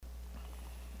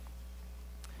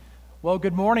Well,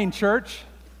 good morning, church.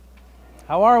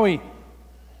 How are we?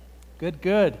 Good,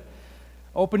 good.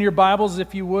 Open your Bibles,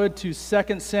 if you would, to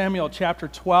 2 Samuel chapter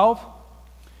 12.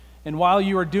 And while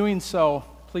you are doing so,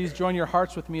 please join your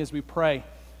hearts with me as we pray. I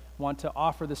want to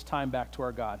offer this time back to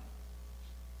our God.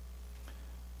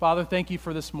 Father, thank you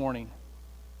for this morning.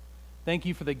 Thank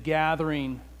you for the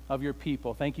gathering of your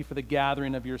people. Thank you for the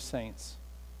gathering of your saints.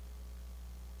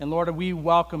 And Lord, we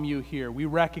welcome you here. We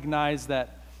recognize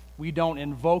that we don't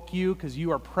invoke you because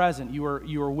you are present. You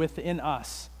are within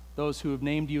us, those who have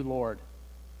named you Lord.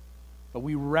 But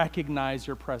we recognize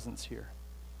your presence here.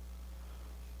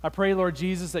 I pray, Lord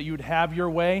Jesus, that you would have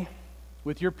your way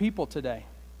with your people today.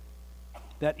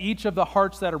 That each of the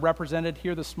hearts that are represented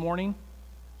here this morning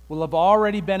will have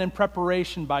already been in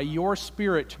preparation by your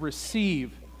Spirit to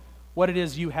receive what it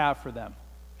is you have for them.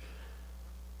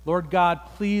 Lord God,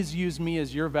 please use me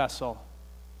as your vessel.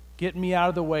 Get me out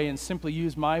of the way and simply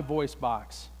use my voice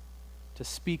box to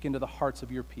speak into the hearts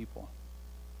of your people.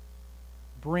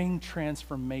 Bring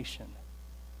transformation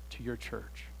to your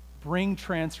church. Bring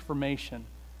transformation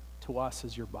to us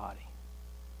as your body.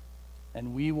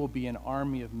 And we will be an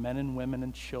army of men and women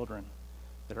and children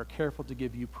that are careful to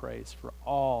give you praise for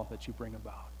all that you bring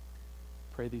about.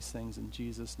 Pray these things in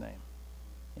Jesus' name.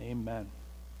 Amen.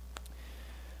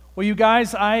 Well, you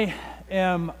guys, I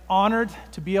am honored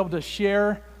to be able to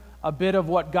share a bit of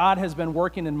what God has been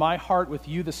working in my heart with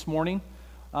you this morning.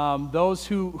 Those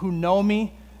who know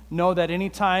me know that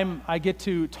anytime I get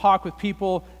to talk with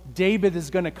people, David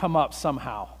is going to come up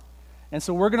somehow. And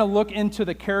so we're going to look into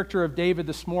the character of David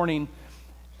this morning.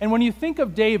 And when you think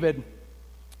of David,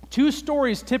 two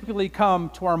stories typically come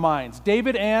to our minds.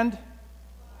 David and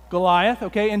Goliath,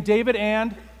 okay? And David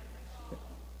and,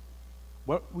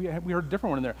 what we heard a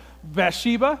different one in there.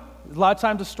 Bathsheba, a lot of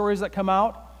times the stories that come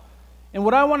out. And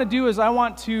what I want to do is I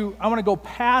want to go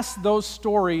past those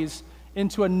stories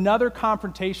into another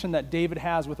confrontation that David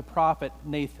has with the prophet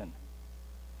Nathan.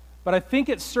 But I think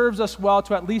it serves us well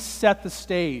to at least set the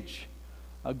stage.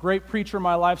 A great preacher in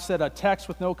my life said, a text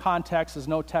with no context is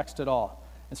no text at all.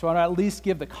 And so I want to at least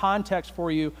give the context for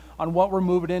you on what we're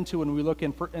moving into when we look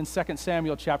in 2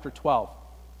 Samuel chapter 12.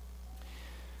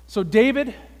 So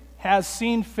David has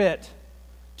seen fit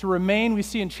to remain, we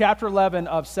see in chapter 11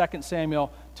 of 2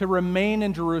 Samuel, to remain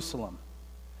in Jerusalem.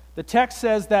 The text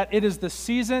says that it is the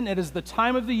season, it is the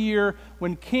time of the year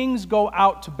when kings go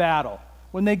out to battle,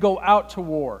 when they go out to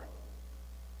war.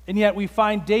 And yet we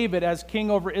find David as king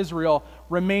over Israel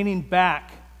remaining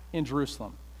back in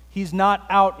Jerusalem. He's not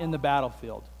out in the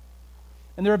battlefield.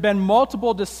 And there have been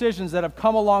multiple decisions that have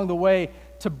come along the way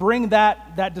to bring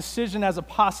that decision as a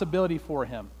possibility for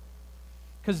him.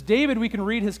 Because David, we can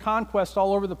read his conquest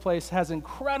all over the place, has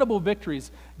incredible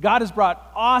victories. God has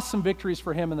brought awesome victories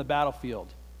for him in the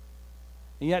battlefield.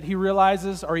 And yet he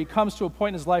realizes, or he comes to a point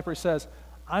in his life where he says,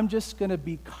 I'm just going to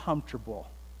be comfortable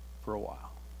for a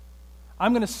while.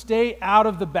 I'm going to stay out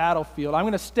of the battlefield. I'm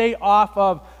going to stay off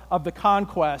of the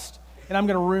conquest, and I'm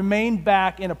going to remain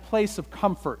back in a place of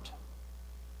comfort.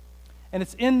 And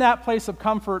it's in that place of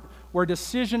comfort where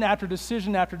decision after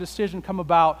decision after decision come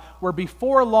about, where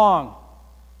before long,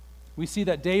 we see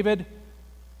that David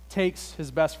takes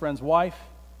his best friend's wife,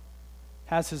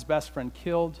 has his best friend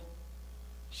killed,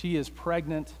 she is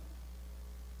pregnant,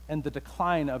 and the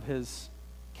decline of his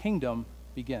kingdom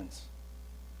begins.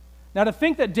 Now, to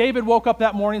think that David woke up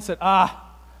that morning and said,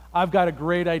 I've got a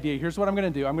great idea. Here's what I'm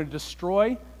going to do. I'm going to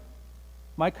destroy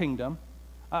my kingdom.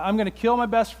 I'm going to kill my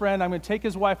best friend. I'm going to take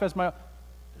his wife as my...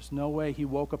 There's no way he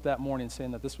woke up that morning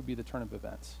saying that this would be the turn of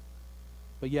events.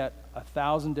 But yet,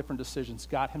 1,000 different decisions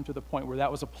got him to the point where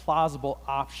that was a plausible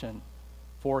option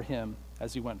for him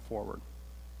as he went forward.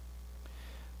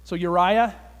 So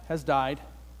Uriah has died.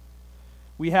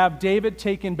 We have David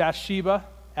taking Bathsheba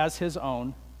as his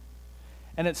own.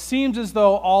 And it seems as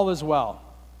though all is well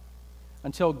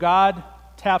until God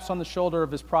taps on the shoulder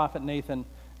of his prophet Nathan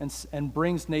and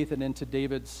brings Nathan into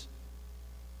David's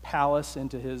palace,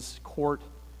 into his court,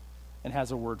 and has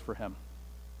a word for him.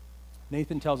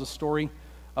 Nathan tells a story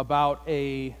about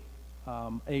a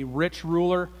rich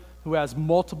ruler who has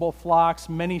multiple flocks,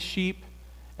 many sheep,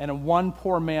 and one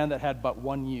poor man that had but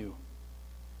one ewe.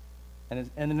 And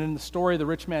in the story, the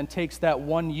rich man takes that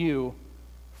one ewe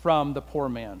from the poor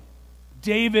man.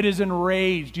 David is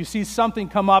enraged. You see something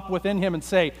come up within him and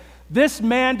say, this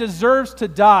man deserves to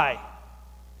die.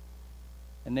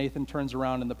 And Nathan turns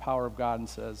around in the power of God and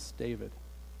says, David,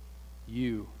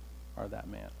 you are that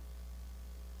man.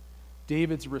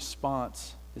 David's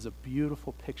response is a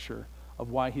beautiful picture of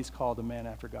why he's called a man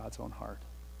after God's own heart.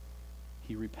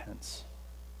 He repents.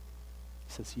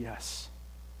 He says, yes,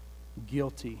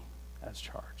 guilty as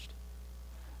charged.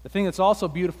 The thing that's also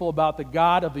beautiful about the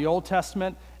God of the Old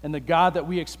Testament and the God that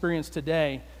we experience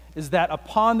today is that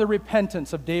upon the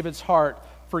repentance of David's heart,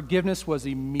 forgiveness was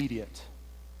immediate.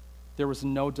 There was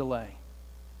no delay.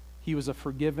 He was a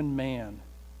forgiven man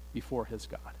before his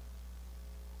God.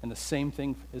 And the same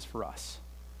thing is for us.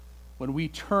 When we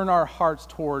turn our hearts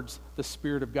towards the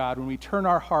Spirit of God, when we turn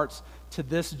our hearts to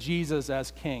this Jesus as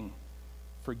King,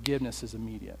 forgiveness is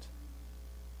immediate.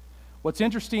 What's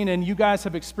interesting, and you guys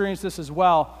have experienced this as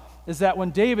well, is that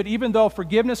when David, even though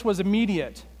forgiveness was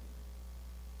immediate,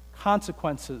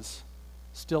 consequences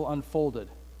still unfolded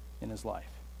in his life.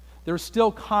 There was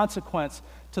still consequence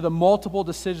to the multiple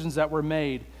decisions that were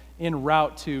made en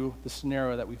route to the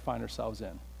scenario that we find ourselves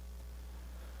in.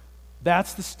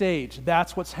 That's the stage.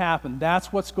 That's what's happened.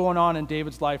 That's what's going on in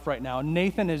David's life right now.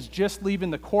 Nathan is just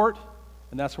leaving the court,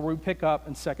 and that's where we pick up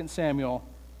in 2 Samuel,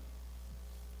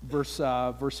 verse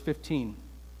 15.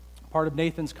 Part of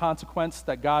Nathan's consequence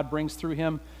that God brings through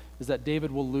him is that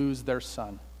David will lose their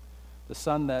son. The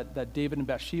son that David and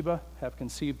Bathsheba have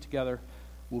conceived together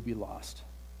will be lost.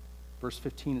 Verse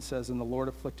 15, it says, "And the Lord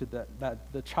afflicted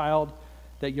that the child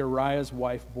that Uriah's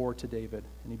wife bore to David,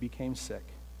 and he became sick.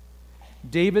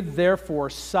 David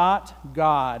therefore sought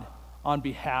God on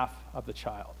behalf of the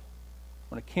child."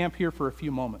 I'm going to camp here for a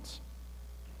few moments.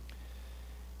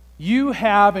 You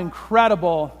have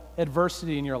incredible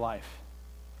adversity in your life.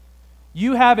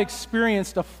 You have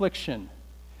experienced affliction.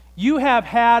 You have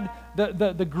had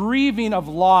the grieving of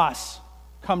loss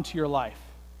come to your life.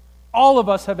 All of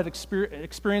us have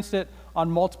experienced it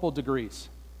on multiple degrees.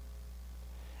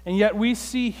 And yet we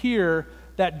see here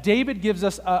that David gives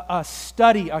us a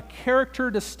study, a character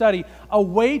to study, a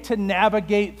way to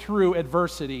navigate through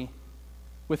adversity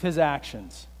with his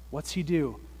actions. What's he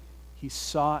do? He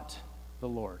sought the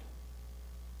Lord.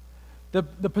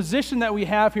 The position that we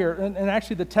have here, and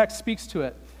actually the text speaks to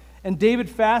it, "And David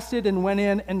fasted and went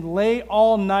in and lay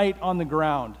all night on the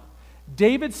ground."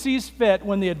 David sees fit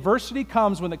when the adversity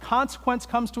comes, when the consequence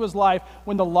comes to his life,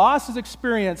 when the loss is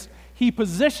experienced, he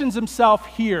positions himself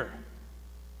here.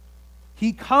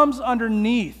 He comes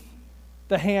underneath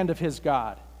the hand of his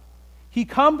God. He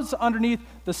comes underneath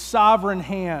the sovereign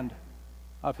hand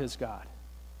of his God.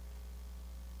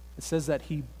 It says that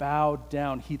he bowed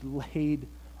down, he laid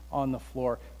on the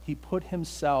floor. He put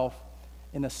himself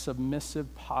in a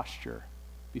submissive posture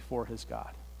before his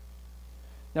God.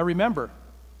 Now remember,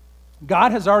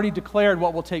 God has already declared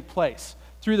what will take place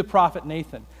through the prophet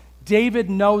Nathan.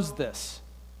 David knows this,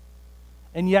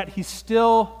 and yet he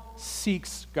still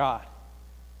seeks God.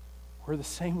 We're the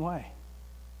same way.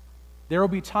 There will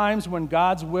be times when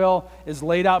God's will is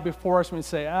laid out before us when we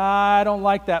say, I don't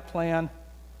like that plan.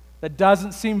 That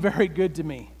doesn't seem very good to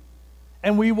me.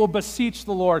 And we will beseech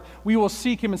the Lord. We will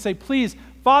seek him and say, please,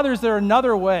 Father, is there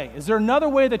another way? Is there another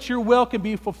way that your will can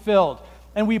be fulfilled?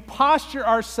 And we posture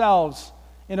ourselves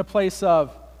in a place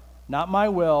of, not my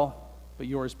will, but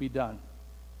yours be done.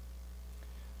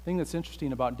 The thing that's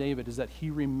interesting about David is that he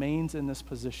remains in this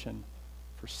position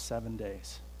for 7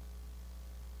 days.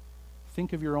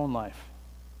 Think of your own life.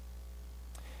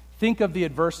 Think of the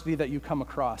adversity that you come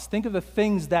across. Think of the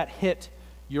things that hit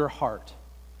your heart.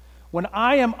 When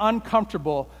I am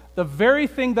uncomfortable, the very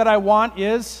thing that I want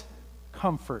is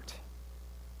comfort.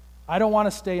 I don't want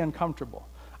to stay uncomfortable.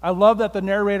 I love that the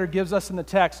narrator gives us in the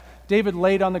text, David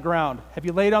laid on the ground. Have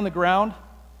you laid on the ground?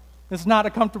 It's not a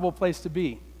comfortable place to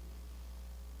be.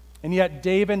 And yet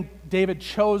David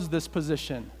chose this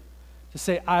position to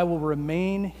say, I will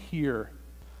remain here.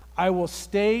 I will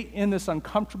stay in this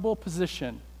uncomfortable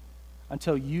position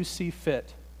until you see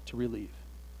fit to relieve.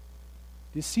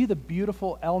 Do you see the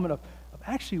beautiful element of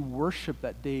actually worship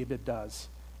that David does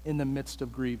in the midst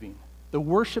of grieving? The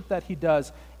worship that he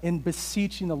does in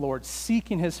beseeching the Lord,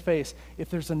 seeking his face. If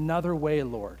there's another way,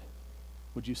 Lord,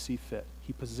 would you see fit?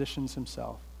 He positions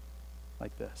himself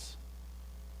like this.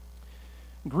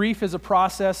 Grief is a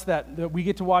process that we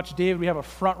get to watch David. We have a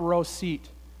front row seat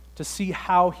to see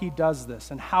how he does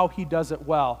this and how he does it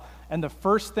well. And the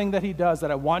first thing that he does that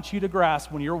I want you to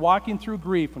grasp when you're walking through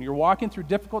grief, when you're walking through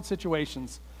difficult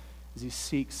situations, is he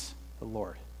seeks the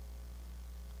Lord.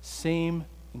 Same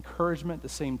encouragement, the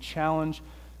same challenge,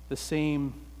 the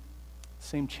same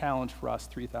challenge for us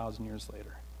 3,000 years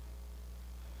later.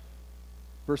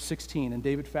 Verse 16, and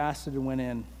David fasted and went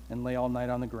in and lay all night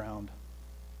on the ground.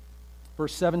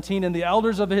 Verse 17, and the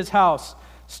elders of his house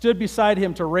stood beside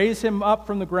him to raise him up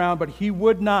from the ground, but he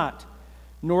would not,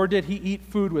 nor did he eat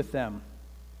food with them.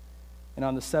 And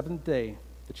on the seventh day,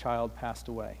 the child passed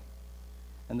away.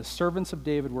 And the servants of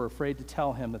David were afraid to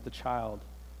tell him that the child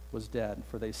was dead.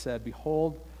 For they said,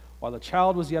 behold, while the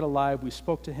child was yet alive, we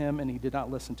spoke to him, and he did not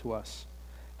listen to us.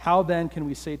 How then can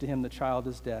we say to him, the child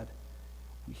is dead?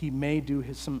 He may do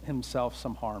himself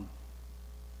some harm.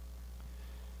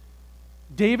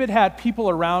 David had people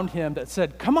around him that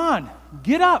said, come on,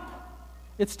 get up.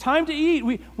 It's time to eat.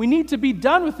 We need to be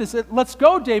done with this. Let's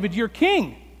go, David, you're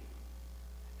king.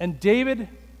 And David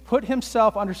put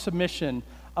himself under submission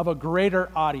of a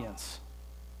greater audience.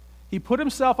 He put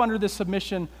himself under the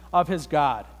submission of his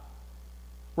God.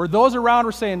 Where those around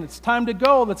were saying, it's time to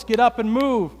go, let's get up and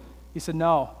move. He said,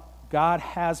 no, God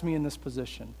has me in this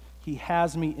position. He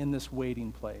has me in this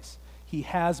waiting place. He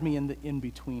has me in the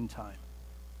in-between time.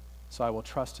 So I will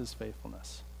trust his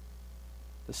faithfulness.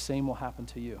 The same will happen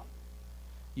to you.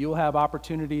 You will have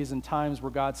opportunities and times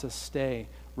where God says, stay,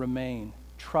 remain,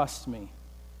 trust me.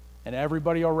 And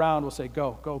everybody around will say,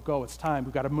 go, go, go, it's time,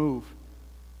 we've got to move.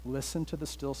 Listen to the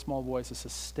still small voice that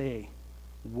says, stay,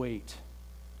 wait.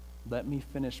 Let me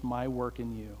finish my work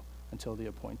in you until the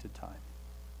appointed time.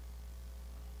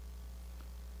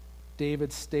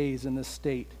 David stays in this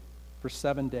state for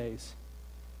 7 days.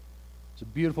 There's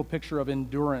a beautiful picture of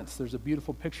endurance. There's a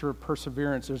beautiful picture of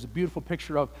perseverance. There's a beautiful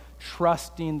picture of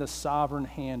trusting the sovereign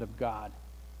hand of God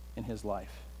in his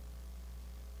life.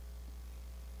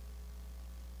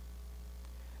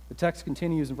 The text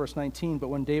continues in verse 19, but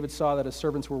when David saw that his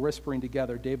servants were whispering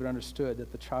together, David understood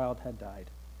that the child had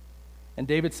died. And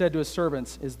David said to his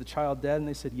servants, is the child dead? And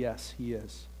they said, yes, he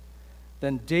is.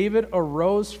 Then David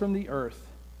arose from the earth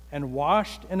and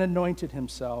washed and anointed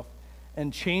himself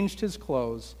and changed his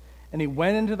clothes, and he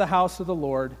went into the house of the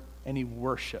Lord and he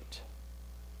worshiped.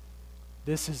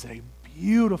 This is a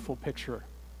beautiful picture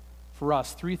for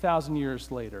us 3,000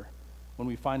 years later when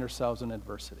we find ourselves in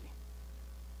adversity.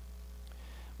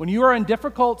 When you are in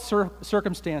difficult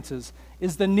circumstances,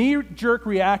 is the knee-jerk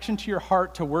reaction to your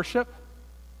heart to worship?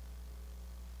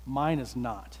 Mine is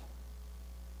not.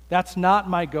 That's not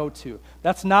my go-to.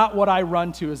 That's not what I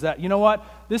run to, is that, you know what?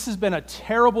 This has been a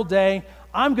terrible day.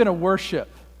 I'm going to worship.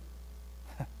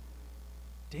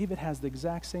 David has the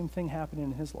exact same thing happening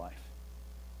in his life.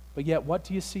 But yet, what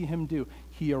do you see him do?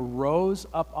 He arose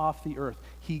up off the earth.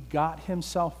 He got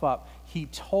himself up. He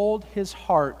told his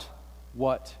heart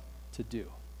what to do.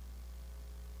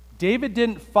 David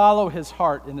didn't follow his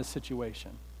heart in this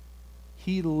situation.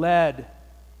 He led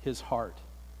his heart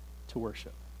to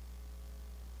worship.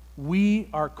 We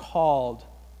are called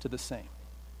to the same.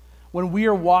 When we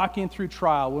are walking through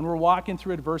trial, when we're walking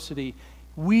through adversity,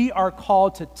 we are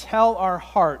called to tell our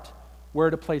heart where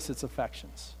to place its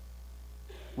affections.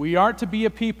 We aren't to be a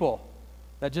people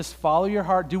that just follow your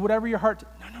heart, do whatever your heart...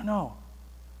 No.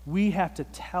 We have to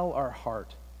tell our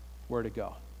heart where to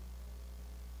go.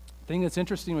 The thing that's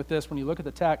interesting with this, when you look at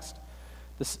the text,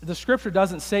 the scripture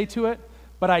doesn't say to it,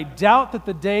 but I doubt that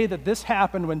the day that this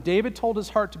happened, when David told his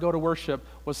heart to go to worship,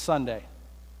 was Sunday.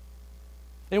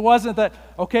 It wasn't that,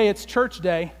 okay, it's church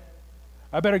day,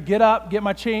 I better get up, get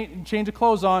my change of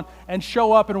clothes on, and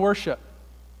show up and worship.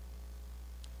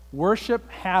 Worship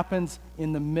happens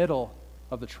in the middle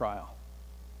of the trial.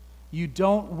 You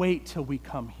don't wait till we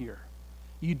come here.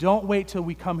 You don't wait till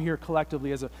we come here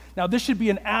collectively as a... Now, this should be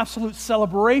an absolute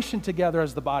celebration together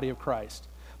as the body of Christ,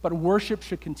 but worship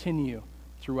should continue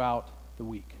throughout the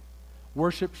week.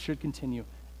 Worship should continue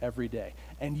every day,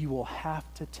 and you will have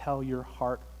to tell your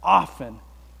heart often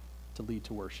to lead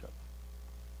to worship.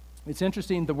 It's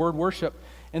interesting, the word worship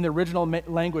in the original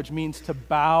language means to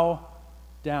bow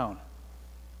down.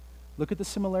 Look at the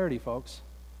similarity, folks.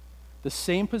 The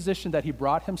same position that he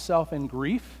brought himself in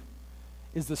grief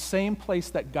is the same place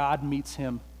that God meets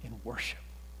him in worship.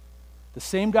 The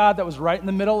same God that was right in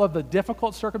the middle of the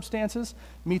difficult circumstances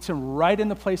meets him right in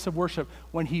the place of worship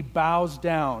when he bows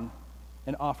down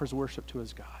and offers worship to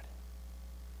his God.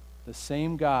 The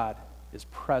same God is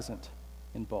present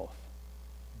in both.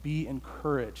 Be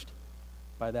encouraged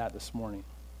by that this morning.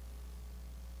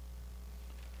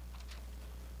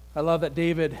 I love that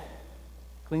David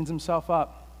cleans himself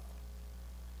up.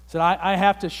 He said, I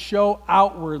have to show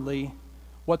outwardly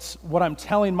what I'm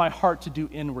telling my heart to do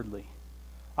inwardly.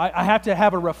 I have to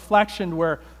have a reflection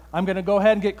where I'm going to go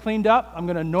ahead and get cleaned up. I'm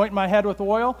going to anoint my head with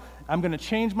oil. I'm going to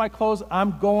change my clothes.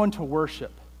 I'm going to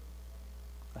worship.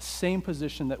 A same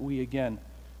position that we, again,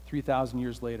 3,000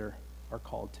 years later, are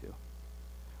called to.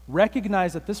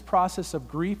 Recognize that this process of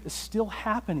grief is still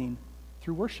happening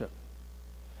through worship.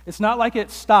 It's not like it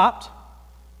stopped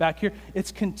back here.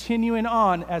 It's continuing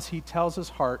on as he tells his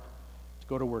heart to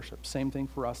go to worship. Same thing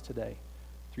for us today,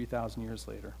 3,000 years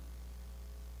later.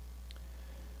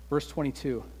 Verse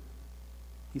 22,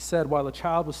 he said, while the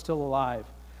child was still alive,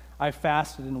 I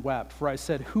fasted and wept, for I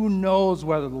said, who knows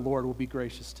whether the Lord will be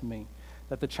gracious to me,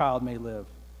 that the child may live?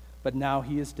 But now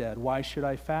he is dead. Why should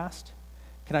I fast?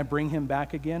 Can I bring him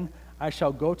back again? I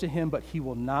shall go to him, but he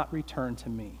will not return to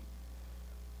me.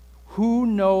 Who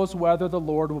knows whether the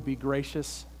Lord will be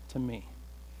gracious to me?"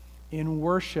 In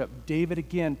worship, David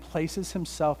again places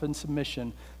himself in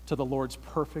submission to the Lord's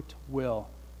perfect will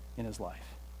in his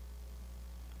life.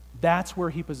 That's where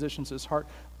he positions his heart.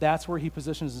 That's where he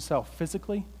positions himself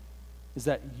physically, is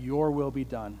that your will be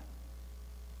done,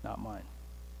 not mine.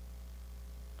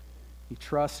 He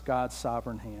trusts God's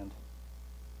sovereign hand.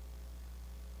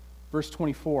 Verse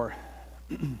 24,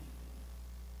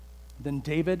 then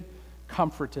David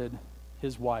comforted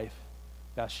his wife,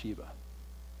 Bathsheba.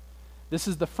 This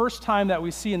is the first time that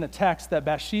we see in the text that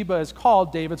Bathsheba is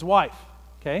called David's wife,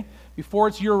 okay? Before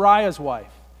it's Uriah's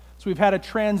wife. So we've had a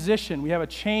transition. We have a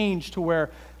change to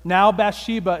where now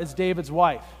Bathsheba is David's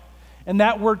wife. And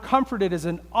that word comforted is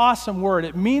an awesome word.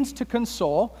 It means to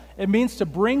console. It means to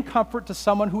bring comfort to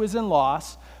someone who is in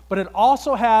loss. But it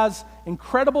also has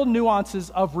incredible nuances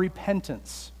of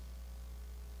repentance.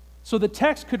 So the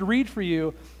text could read for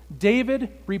you,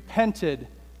 David repented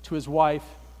to his wife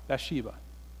Bathsheba.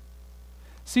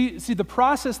 See, the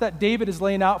process that David is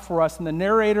laying out for us, and the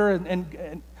narrator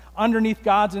and underneath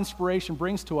God's inspiration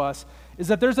brings to us, is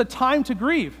that there's a time to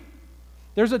grieve.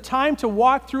 There's a time to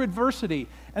walk through adversity,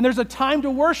 and there's a time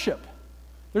to worship.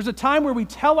 There's a time where we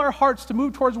tell our hearts to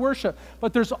move towards worship,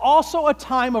 but there's also a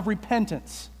time of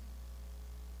repentance.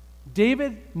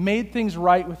 David made things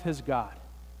right with his God,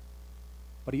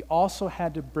 but he also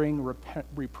had to bring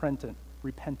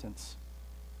repentance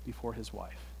before his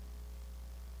wife.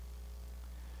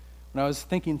 When I was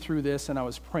thinking through this and I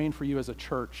was praying for you as a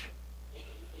church,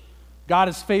 God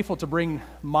is faithful to bring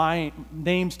my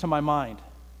names to my mind.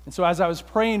 And so as I was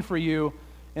praying for you,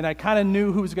 and I kind of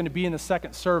knew who was going to be in the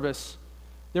second service,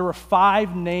 there were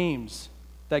 5 names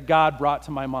that God brought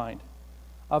to my mind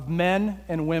of men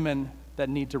and women that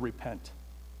need to repent.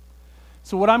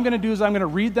 So what I'm going to do is I'm going to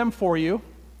read them for you,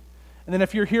 and then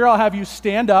if you're here, I'll have you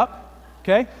stand up,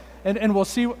 okay? And we'll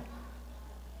see.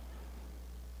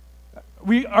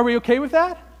 Are we okay with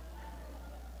that?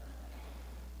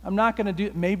 I'm not going to do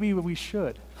it. Maybe we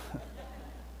should.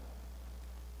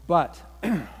 But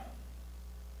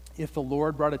if the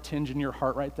Lord brought a tinge in your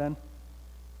heart right then,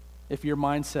 if your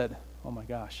mind said, oh my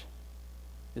gosh,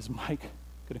 is Mike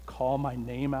going to call my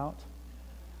name out?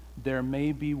 There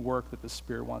may be work that the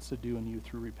Spirit wants to do in you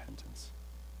through repentance.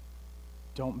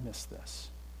 Don't miss this.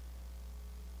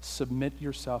 Submit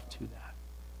yourself to that.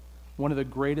 One of the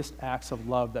greatest acts of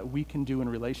love that we can do in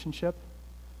relationship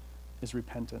is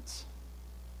repentance.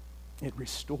 It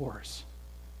restores.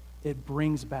 It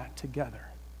brings back together.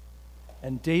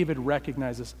 And David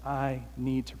recognizes, I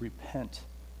need to repent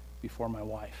before my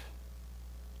wife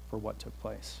for what took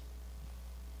place.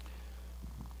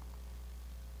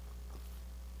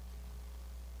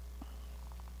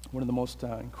 One of the most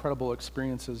incredible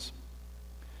experiences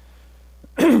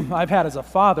I've had as a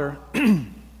father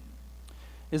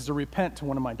is to repent to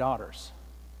one of my daughters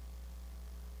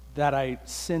that I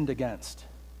sinned against,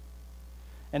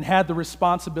 and had the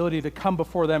responsibility to come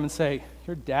before them and say,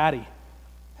 your daddy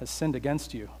has sinned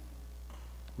against you.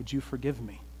 Would you forgive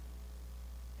me?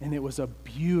 And it was a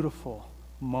beautiful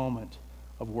moment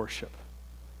of worship,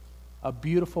 a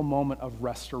beautiful moment of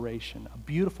restoration, a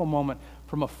beautiful moment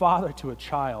from a father to a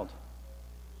child.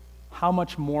 How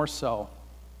much more so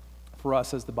for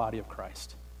us as the body of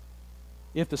Christ?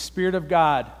 If the Spirit of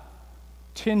God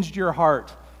tinged your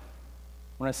heart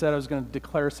when I said I was going to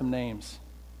declare some names,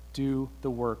 do the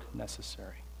work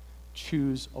necessary.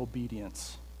 Choose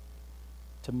obedience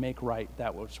to make right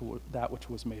that which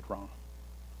was made wrong.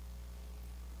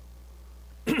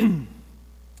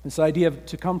 This idea of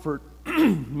to comfort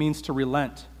means to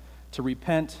relent, to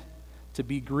repent, to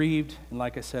be grieved, and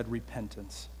like I said,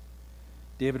 repentance.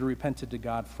 David repented to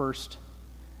God first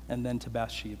and then to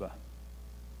Bathsheba.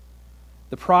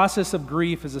 The process of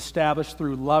grief is established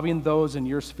through loving those in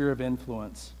your sphere of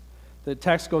influence. The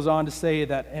text goes on to say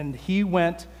that, and he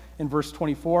went, in verse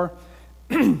 24,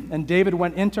 and David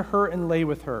went into her and lay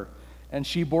with her, and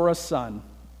she bore a son,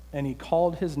 and he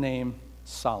called his name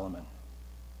Solomon.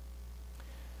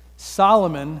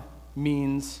 Solomon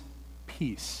means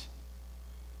peace.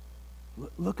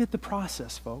 Look at the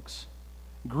process, folks.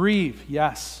 Grieve,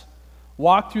 yes.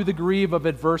 Walk through the grief of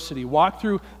adversity. Walk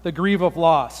through the grief of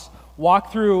loss.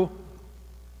 Walk through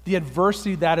the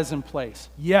adversity that is in place.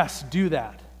 Yes, do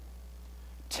that.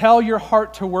 Tell your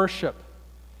heart to worship.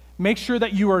 Make sure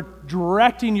that you are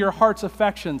directing your heart's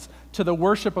affections to the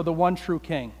worship of the one true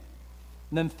King.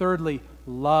 And then thirdly,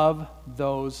 love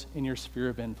those in your sphere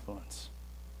of influence.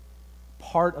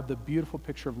 Part of the beautiful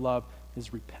picture of love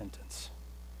is repentance.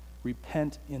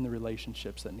 Repent in the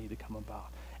relationships that need to come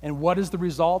about. And what is the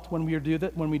result when we do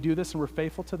that? When we do this and we're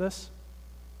faithful to this?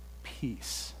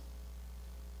 Peace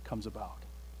comes about.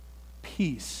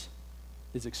 Peace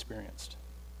is experienced.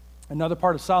 Another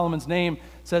part of Solomon's name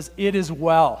says, "It is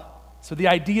well." So the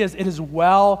idea is, it is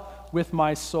well with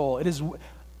my soul. It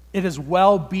is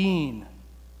well-being.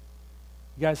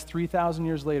 You guys, 3,000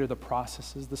 years later, the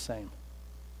process is the same.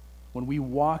 When we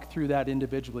walk through that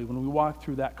individually, when we walk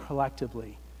through that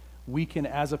collectively, we can,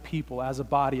 as a people, as a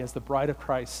body, as the bride of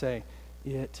Christ, say,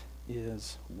 "It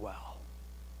is well.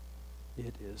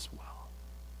 It is well."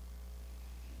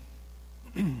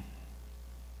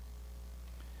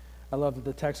 I love that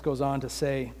the text goes on to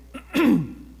say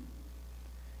in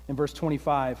verse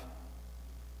 25,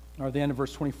 or the end of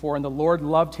verse 24, "And the Lord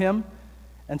loved him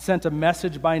and sent a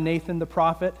message by Nathan the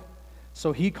prophet.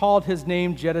 So he called his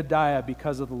name Jedediah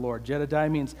because of the Lord." Jedediah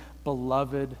means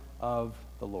beloved of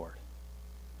the Lord.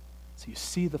 So you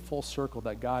see the full circle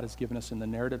that God has given us in the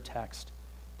narrative text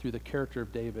through the character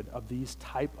of David, of these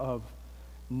type of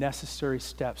necessary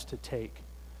steps to take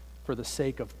for the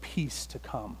sake of peace to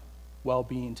come,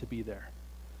 well-being to be there.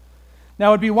 Now,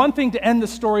 it'd be one thing to end the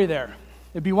story there.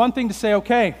 It'd be one thing to say,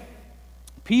 okay,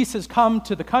 peace has come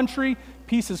to the country,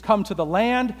 peace has come to the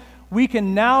land, we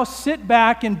can now sit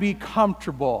back and be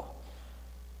comfortable.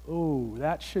 Oh,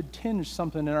 that should tinge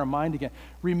something in our mind again.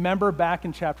 Remember back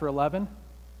in chapter 11?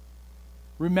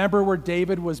 Remember where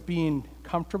David was being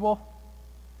comfortable?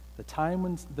 The time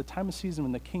of season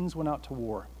when the kings went out to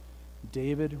war,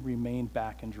 David remained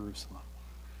back in Jerusalem.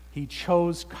 He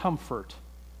chose comfort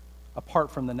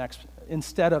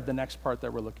instead of the next part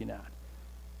that we're looking at.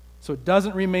 So it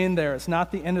doesn't remain there. It's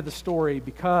not the end of the story,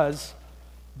 because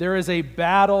there is a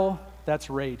battle that's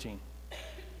raging.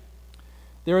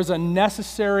 There is a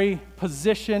necessary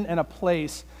position and a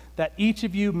place that each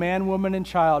of you, man, woman, and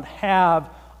child, have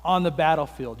on the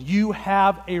battlefield. You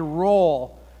have a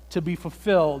role to be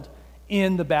fulfilled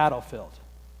in the battlefield.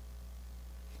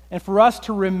 And for us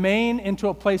to remain into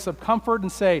a place of comfort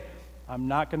and say, I'm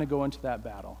not going to go into that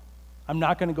battle. I'm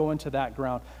not going to go into that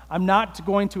ground. I'm not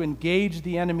going to engage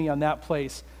the enemy on that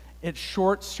place. It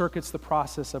short circuits the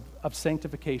process of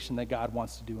sanctification that God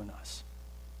wants to do in us.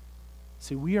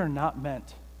 See, we are not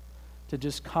meant to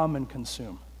just come and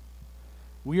consume.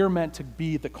 We are meant to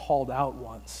be the called out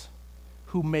ones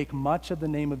who make much of the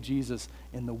name of Jesus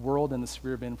in the world and the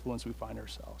sphere of influence we find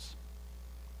ourselves.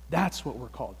 That's what we're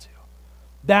called to.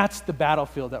 That's the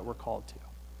battlefield that we're called to.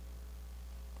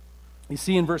 You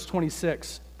see in verse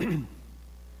 26,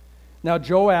 now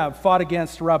Joab fought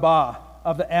against Rabbah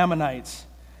of the Ammonites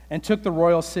and took the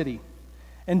royal city.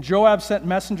 And Joab sent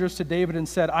messengers to David and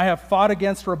said, I have fought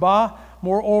against Rabbah.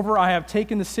 Moreover, I have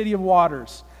taken the city of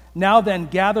waters. Now then,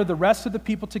 gather the rest of the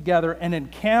people together and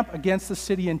encamp against the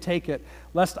city and take it,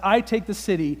 lest I take the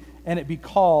city and it be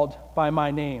called by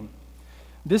my name.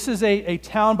 This is a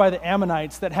town by the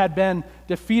Ammonites that had been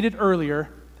defeated earlier.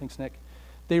 Thanks, Nick.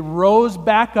 They rose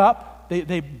back up.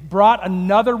 They brought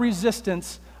another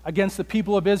resistance against the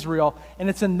people of Israel. And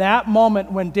it's in that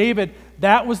moment when David,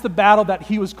 that was the battle that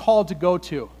he was called to go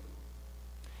to.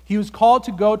 He was called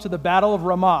to go to the battle of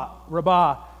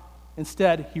Rabbah.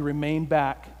 Instead, he remained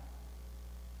back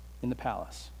in the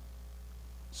palace.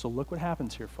 So look what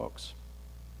happens here, folks.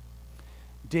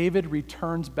 David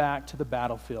returns back to the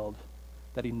battlefield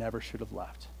that he never should have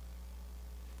left.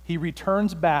 He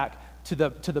returns back to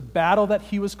the battle that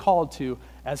he was called to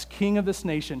as king of this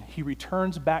nation. He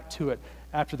returns back to it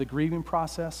after the grieving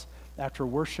process, after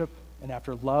worship, and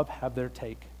after love have their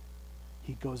take.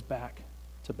 He goes back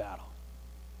to battle.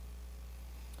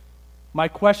 My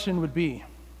question would be,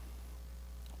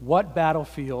 what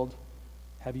battlefield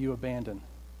have you abandoned?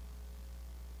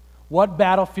 What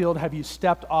battlefield have you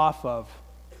stepped off of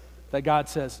that God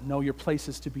says, no, your place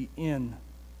is to be in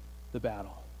the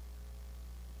battle?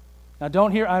 Now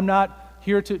I'm not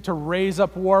here to raise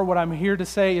up war. What I'm here to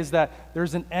say is that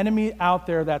there's an enemy out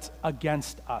there that's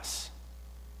against us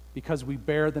because we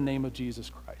bear the name of Jesus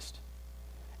Christ.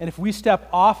 And if we step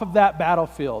off of that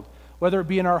battlefield, whether it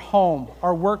be in our home,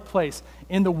 our workplace,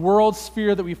 in the world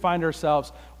sphere that we find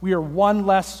ourselves, we are one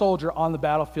less soldier on the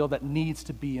battlefield that needs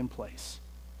to be in place.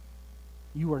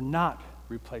 You are not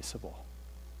replaceable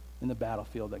in the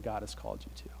battlefield that God has called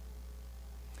you to.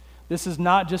 This is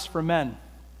not just for men,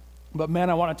 but men,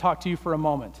 I want to talk to you for a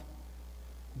moment.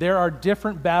 There are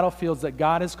different battlefields that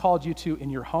God has called you to in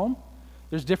your home.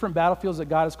 There's different battlefields that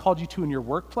God has called you to in your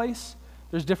workplace.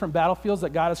 There's different battlefields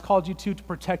that God has called you to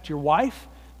protect your wife,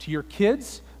 to your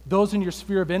kids, those in your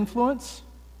sphere of influence.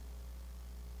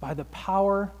 By the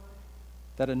power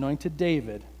that anointed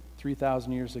David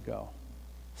 3,000 years ago,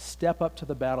 step up to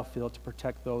the battlefield to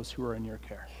protect those who are in your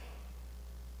care.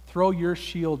 throw your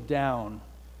shield down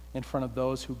in front of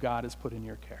those who God has put in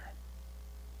your care.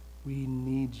 We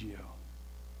need you.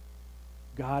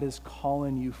 God is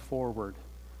calling you forward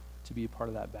to be a part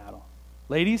of that battle.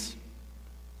 Ladies,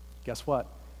 guess what?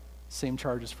 Same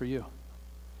charges for you.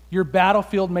 Your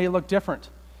battlefield may look different.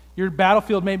 Your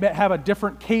battlefield may have a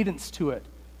different cadence to it,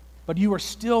 but you are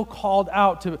still called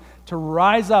out to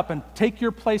rise up and take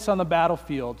your place on the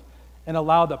battlefield and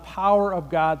allow the power of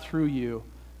God through you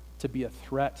to be a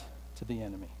threat to the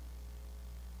enemy.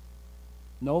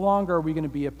 No longer are we going to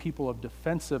be a people of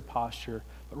defensive posture,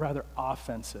 but rather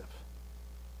offensive,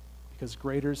 because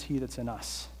greater is he that's in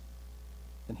us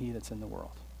than he that's in the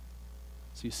world.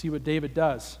 So you see what David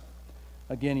does.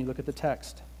 Again, you look at the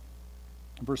text.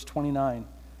 Verse 29.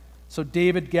 So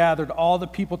David gathered all the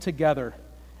people together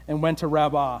and went to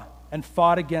Rabbah and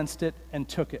fought against it and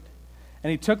took it.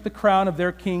 And he took the crown of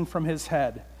their king from his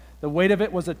head. The weight of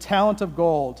it was a talent of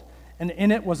gold, and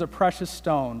in it was a precious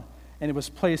stone, and it was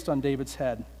placed on David's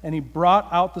head. And he brought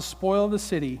out the spoil of the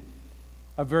city,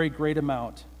 a very great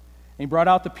amount. And he brought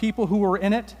out the people who were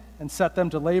in it and set them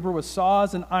to labor with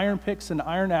saws and iron picks and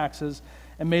iron axes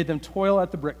and made them toil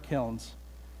at the brick kilns.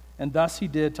 And thus he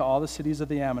did to all the cities of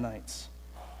the Ammonites.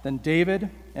 Then David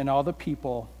and all the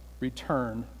people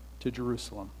returned to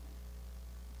Jerusalem.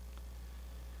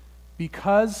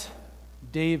 Because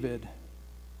David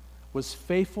was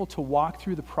faithful to walk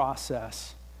through the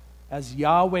process as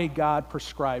Yahweh God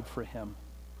prescribed for him,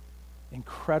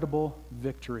 incredible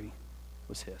victory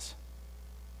was his.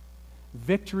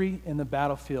 Victory in the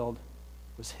battlefield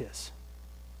was his,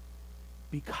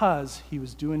 because he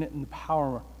was doing it in the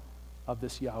power of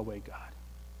this Yahweh God.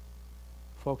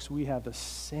 Folks, we have the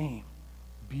same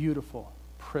beautiful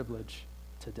privilege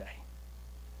today.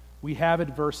 We have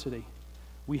adversity.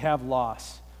 We have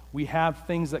loss. We have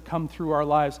things that come through our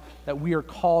lives that we are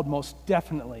called most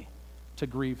definitely to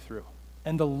grieve through.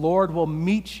 And the Lord will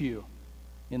meet you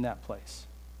in that place.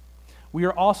 We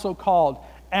are also called,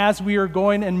 as we are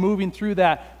going and moving through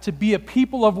that, to be a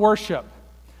people of worship,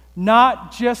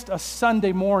 not just a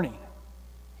Sunday morning,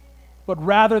 but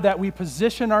rather that we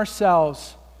position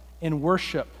ourselves in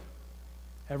worship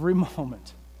every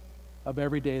moment of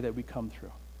every day that we come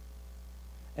through.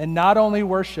 And not only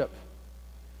worship,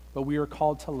 but we are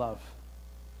called to love.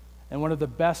 And one of the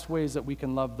best ways that we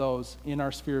can love those in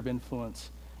our sphere of influence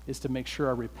is to make sure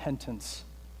our repentance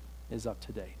is up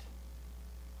to date.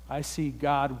 I see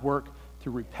God work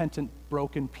through repentant,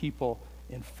 broken people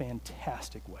in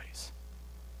fantastic ways.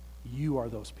 You are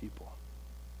those people.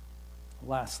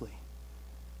 Lastly,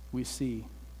 we see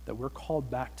that we're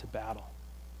called back to battle.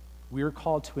 We are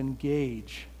called to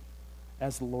engage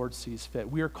as the Lord sees fit.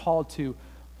 We are called to,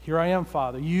 here I am,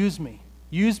 Father, use me.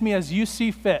 Use me as you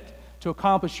see fit to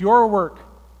accomplish your work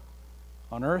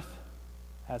on earth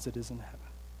as it is in heaven.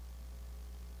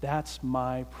 That's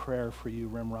my prayer for you,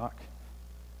 Rimrock.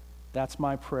 That's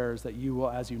my prayer, is that you will,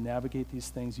 as you navigate these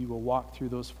things, you will walk through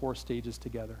those 4 stages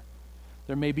together.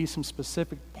 There may be some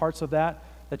specific parts of that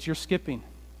you're skipping.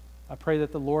 I pray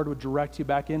that the Lord would direct you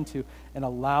back into and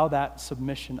allow that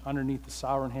submission underneath the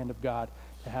sovereign hand of God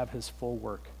to have his full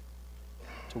work,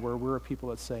 to where we're a people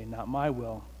that say, not my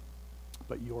will,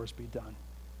 but yours be done.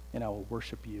 And I will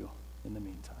worship you in the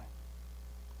meantime.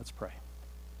 Let's pray.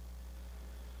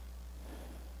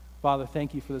 Father,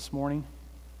 thank you for this morning.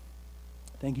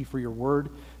 Thank you for your word.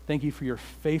 Thank you for your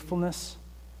faithfulness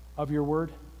of your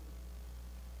word.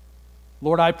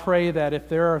 Lord, I pray that if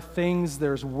there are things,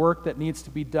 there's work that needs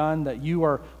to be done, that you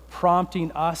are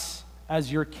prompting us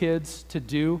as your kids to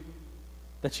do,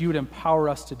 that you would empower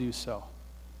us to do so.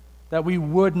 That we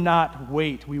would not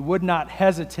wait, we would not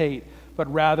hesitate,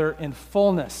 but rather in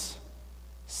fullness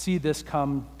see this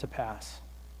come to pass.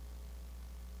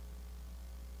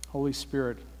 Holy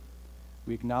Spirit,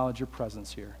 we acknowledge your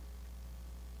presence here.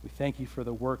 We thank you for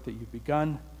the work that you've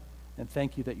begun, and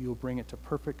thank you that you will bring it to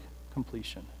perfect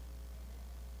completion.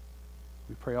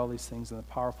 We pray all these things in the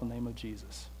powerful name of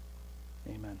Jesus.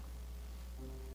 Amen.